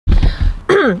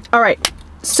Alright,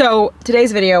 so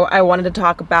today's video I wanted to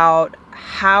talk about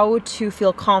how to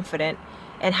feel confident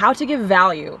and how to give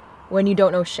value when you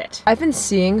don't know shit. I've been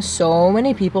seeing so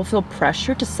many people feel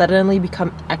pressure to suddenly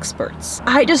become experts.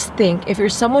 I just think if you're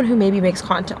someone who maybe makes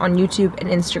content on YouTube and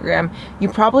Instagram, you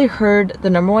probably heard the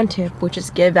 #1 tip, which is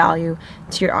give value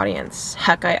to your audience.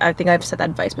 Heck, I think I've said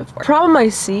that advice before. Problem I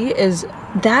see is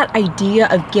that idea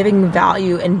of giving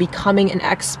value and becoming an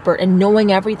expert and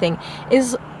knowing everything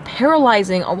is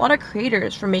paralyzing a lot of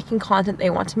creators from making content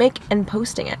they want to make and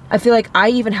posting it. I feel like I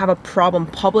even have a problem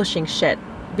publishing shit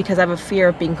because I have a fear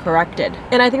of being corrected.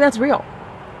 And I think that's real.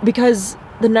 Because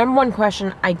the #1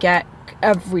 question I get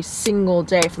every single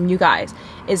day from you guys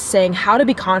is saying how to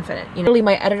be confident. You know,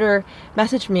 my editor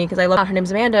messaged me because I love her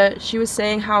name's Amanda. She was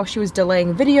saying how she was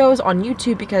delaying videos on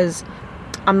YouTube because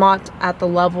I'm not at the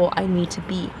level I need to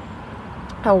be.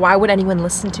 Oh, why would anyone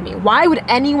listen to me? Why would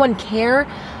anyone care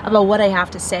about what I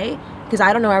have to say? Because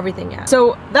I don't know everything yet.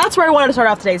 So that's where I wanted to start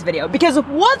off today's video, because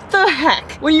what the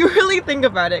heck? When you really think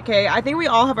about it, okay, I think we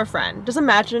all have a friend. Just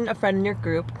imagine a friend in your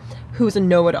group who's a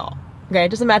know-it-all, okay?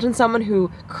 Just imagine someone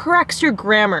who corrects your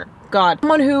grammar. God.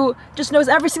 Someone who just knows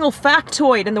every single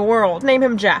factoid in the world. Name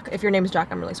him Jack. If your name is Jack,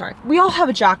 I'm really sorry. We all have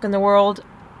a Jack in the world.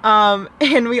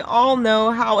 And we all know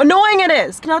how annoying it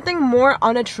is. Nothing more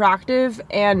unattractive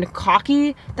and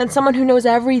cocky than someone who knows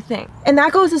everything. And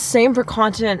that goes the same for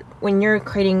content when you're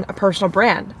creating a personal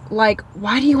brand. Like,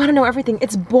 why do you want to know everything?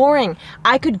 It's boring.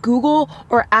 I could Google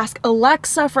or ask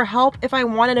Alexa for help if I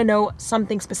wanted to know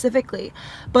something specifically.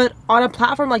 But on a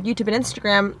platform like YouTube and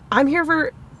Instagram, I'm here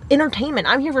for entertainment.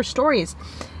 I'm here for stories.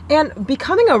 And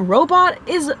becoming a robot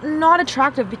is not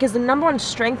attractive because the #1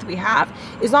 strength we have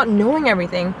is not knowing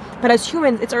everything, but as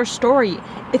humans, it's our story.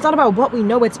 It's not about what we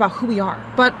know, it's about who we are.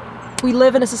 But we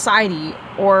live in a society,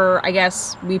 or I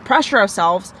guess we pressure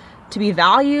ourselves to be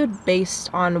valued based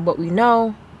on what we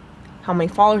know, how many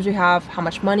followers we have, how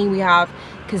much money we have,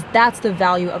 because that's the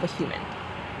value of a human.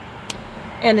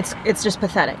 And it's just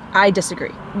pathetic. I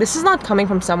disagree. This is not coming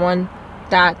from someone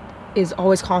that is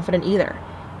always confident either.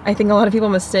 I think a lot of people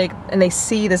mistake and they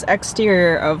see this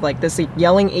exterior of like this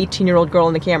yelling 18-year-old girl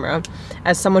in the camera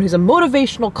as someone who's a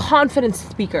motivational, confident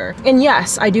speaker. And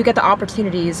yes, I do get the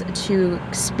opportunities to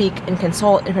speak and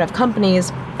consult in front of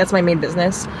companies. That's my main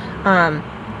business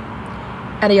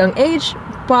at a young age,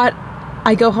 but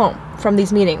I go home from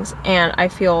these meetings and I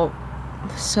feel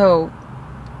so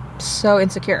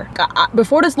insecure.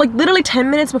 Before this, like literally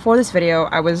 10 minutes before this video,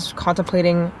 I was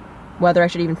contemplating whether I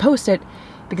should even post it,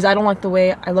 because I don't like the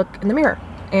way I look in the mirror.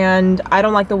 And I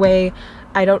don't like the way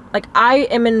I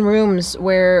am in rooms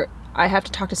where I have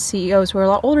to talk to CEOs who are a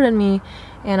lot older than me,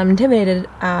 and I'm intimidated,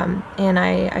 and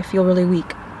I feel really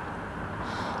weak.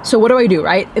 So what do I do,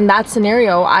 right? In that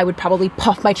scenario, I would probably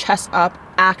puff my chest up,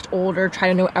 act older, try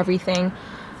to know everything.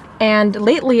 And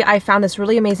lately, I found this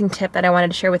really amazing tip that I wanted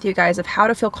to share with you guys of how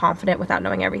to feel confident without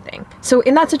knowing everything. So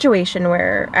in that situation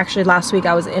where, actually last week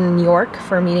I was in New York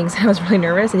for meetings and I was really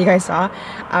nervous, and you guys saw,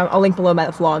 I'll link below my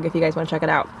vlog if you guys want to check it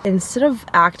out. Instead of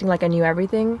acting like I knew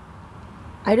everything,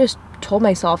 I just told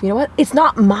myself, you know what? It's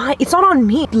not on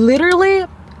me. Literally,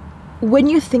 when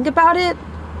you think about it,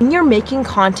 when you're making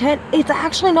content, it's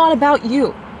actually not about you.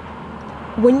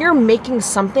 When you're making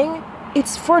something,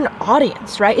 it's for an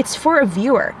audience, right? It's for a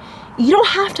viewer. You don't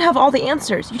have to have all the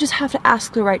answers. You just have to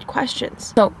ask the right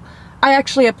questions. So I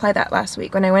actually applied that last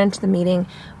week when I went into the meeting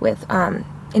with, in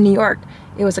New York.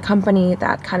 It was a company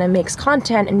that kind of makes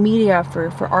content and media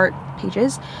for art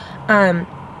pages. And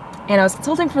I was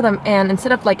consulting for them, and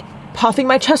instead of like puffing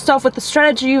my chest off with the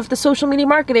strategy of the social media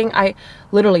marketing, I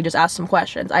literally just asked some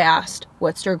questions. I asked,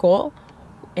 what's your goal?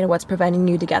 And what's preventing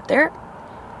you to get there?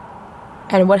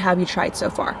 And what have you tried so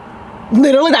far?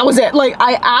 Literally, that was it. Like,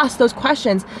 I asked those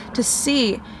questions to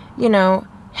see, you know,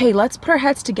 hey, let's put our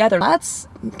heads together. Let's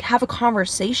have a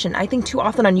conversation. I think too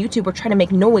often on YouTube, we're trying to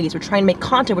make noise. We're trying to make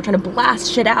content. We're trying to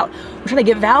blast shit out. We're trying to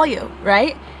get value,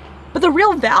 right? But the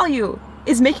real value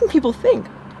is making people think.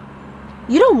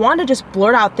 You don't want to just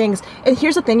blurt out things. And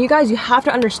here's the thing, you guys, you have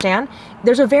to understand,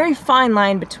 there's a very fine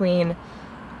line between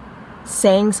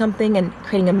saying something and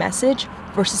creating a message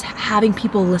versus having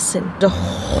people listen. The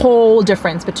whole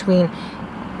difference between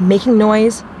making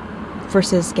noise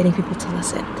versus getting people to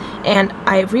listen. And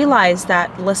I realized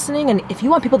that listening, and if you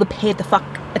want people to pay the fuck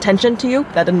attention to you,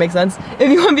 that didn't make sense. If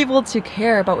you want people to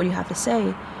care about what you have to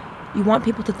say, you want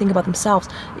people to think about themselves.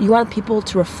 You want people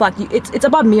to reflect. It's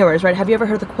about mirrors, right? Have you ever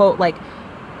heard the quote, like,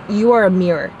 you are a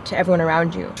mirror to everyone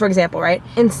around you? For example, right?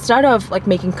 Instead of like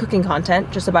making cooking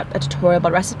content, just about a tutorial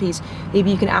about recipes,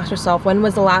 maybe you can ask yourself, when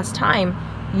was the last time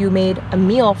you made a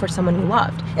meal for someone you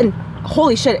loved? And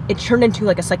holy shit, it turned into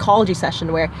like a psychology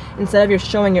session where instead of you're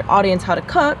showing your audience how to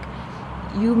cook,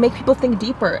 you make people think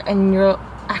deeper and you're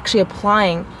actually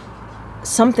applying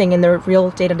something in their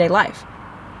real day-to-day life.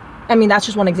 I mean, that's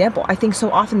just one example. I think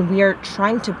so often we are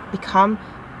trying to become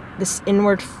this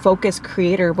inward focused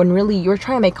creator when really you're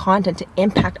trying to make content to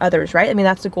impact others, right? I mean,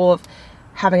 that's the goal of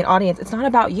having an audience. It's not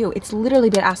about you. It's literally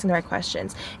about asking the right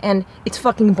questions. And it's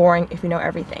fucking boring if you know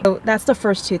everything. So that's the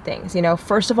first two things, you know.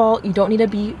 First of all, you don't need to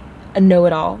be a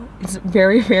know-it-all. It's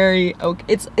very, very okay.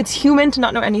 It's human to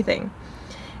not know anything.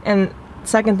 And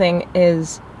second thing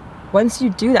is, once you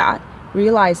do that,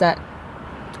 realize that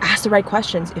ask the right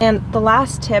questions. And the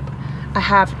last tip I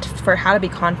have for how to be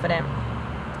confident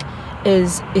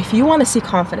is, if you want to see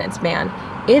confidence, man,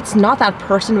 it's not that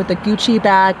person with the Gucci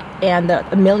bag and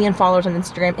a million followers on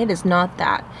Instagram. It is not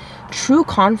that. True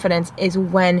confidence is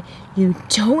when you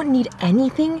don't need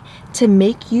anything to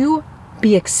make you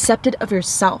be accepted of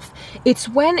yourself. It's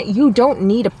when you don't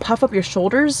need to puff up your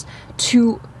shoulders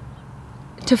to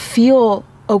feel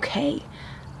okay.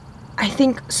 I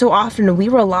think so often we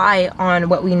rely on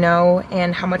what we know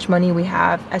and how much money we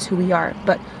have as who we are,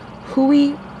 but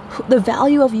the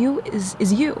value of you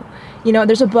is you. You know,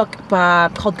 there's a book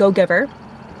called Go Giver,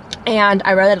 and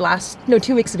I read it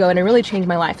 2 weeks ago, and it really changed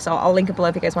my life, so I'll link it below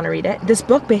if you guys want to read it. This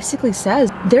book basically says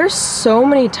there's so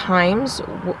many times,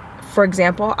 for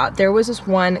example, there was this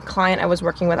one client I was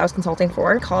working with, I was consulting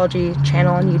for, psychology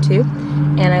channel on YouTube,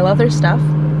 and I love their stuff.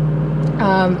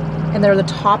 And they're the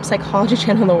top psychology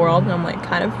channel in the world, and I'm like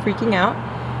kind of freaking out.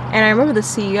 And I remember the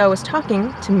CEO was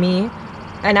talking to me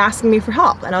and asking me for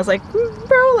help, and I was like,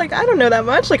 bro, like, I don't know that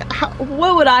much, like,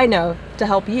 what would I know to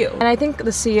help you? And I think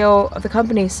the CEO of the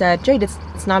company said, Jade,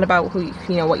 it's not about what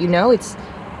you know, it's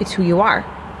who you are.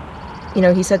 You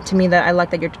know, he said to me that I like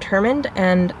that you're determined,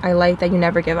 and I like that you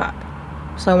never give up,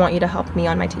 so I want you to help me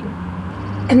on my team.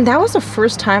 And that was the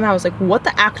first time I was like, what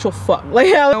the actual fuck?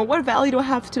 Like, what value do I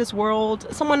have to this world?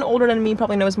 Someone older than me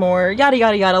probably knows more, yada,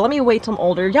 yada, yada. Let me wait till I'm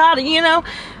older, yada, you know?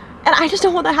 And I just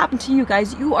don't want that to happen to you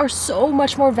guys. You are so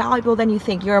much more valuable than you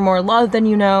think. You're more loved than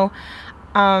you know.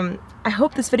 I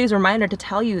hope this video is a reminder to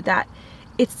tell you that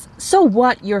it's, so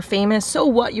what you're famous, so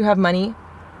what you have money,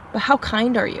 but how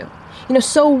kind are you? You know,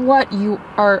 so what you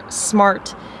are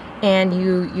smart and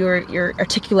you're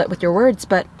articulate with your words,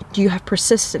 but do you have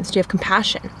persistence? Do you have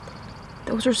compassion?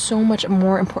 Those are so much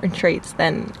more important traits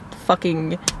than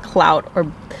fucking clout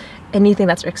or anything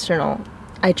that's external.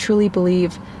 I truly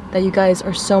believe that you guys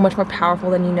are so much more powerful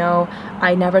than you know.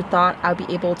 I never thought I'd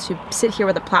be able to sit here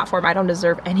with a platform. I don't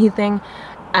deserve anything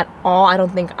at all. I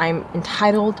don't think I'm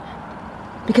entitled,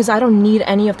 because I don't need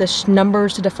any of the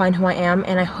numbers to define who I am.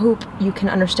 And I hope you can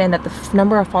understand that the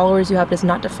number of followers you have does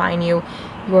not define you.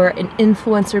 You're an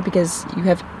influencer because you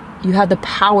have the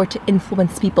power to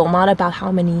influence people, not about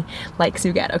how many likes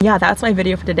you get. Yeah, that's my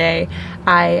video for today.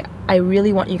 I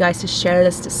really want you guys to share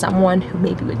this to someone who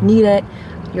maybe would need it.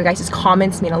 Your guys'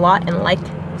 comments mean a lot, and likes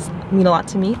mean a lot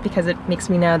to me because it makes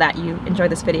me know that you enjoy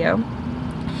this video.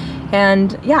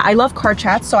 And yeah, I love car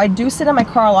chats, so I do sit in my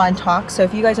car a lot and talk. So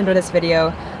if you guys enjoy this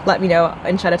video, let me know,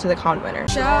 and shout out to the comment winner.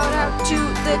 Shout out to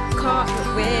the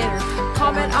comment winner.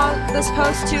 Comment on this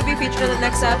post to be featured in the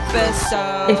next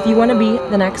episode. If you want to be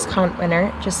the next comment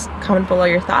winner, just comment below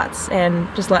your thoughts and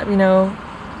just let me know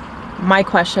my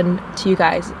question to you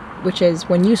guys, which is,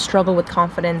 when you struggle with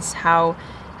confidence, how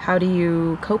do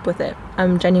you cope with it?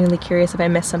 I'm genuinely curious if I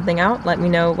missed something out. Let me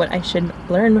know what I should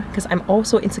learn, because I'm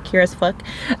also insecure as fuck.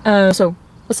 So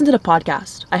listen to the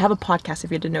podcast. I have a podcast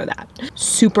if you didn't know that.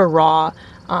 Super raw,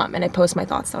 and I post my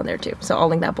thoughts down there too. So I'll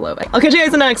link that below. I'll catch you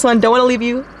guys in the next one. Don't want to leave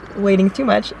you waiting too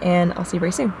much, and I'll see you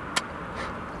very soon.